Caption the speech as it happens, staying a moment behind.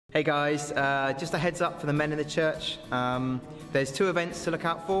Hey guys, just a heads up for the men in the church. There's 2 events to look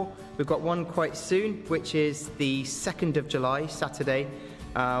out for. We've got one quite soon, which is the 2nd of July, Saturday.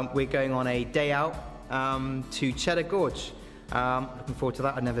 We're going on a day out to Cheddar Gorge. Looking forward to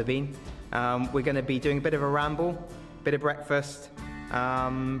that, I've never been. We're going to be doing a bit of a ramble, bit of breakfast,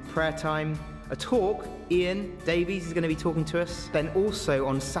 prayer time, a talk. Ian Davies is going to be talking to us. Then also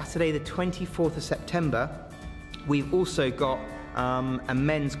on Saturday the 24th of September, we've also got a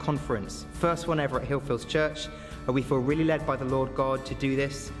men's conference, first one ever at Hillfields Church. We feel really led by the Lord God to do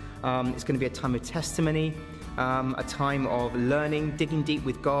this. It's going to be a time of testimony, a time of learning, digging deep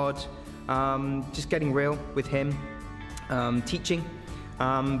with God, just getting real with Him, teaching,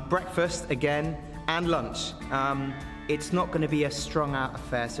 breakfast again, and lunch. It's not going to be a strung out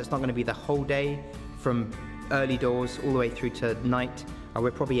affair, so it's not going to be the whole day from early doors all the way through to night. We'll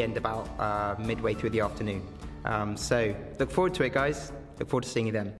probably end about midway through the afternoon. So look forward to it, guys. Look forward to seeing you then.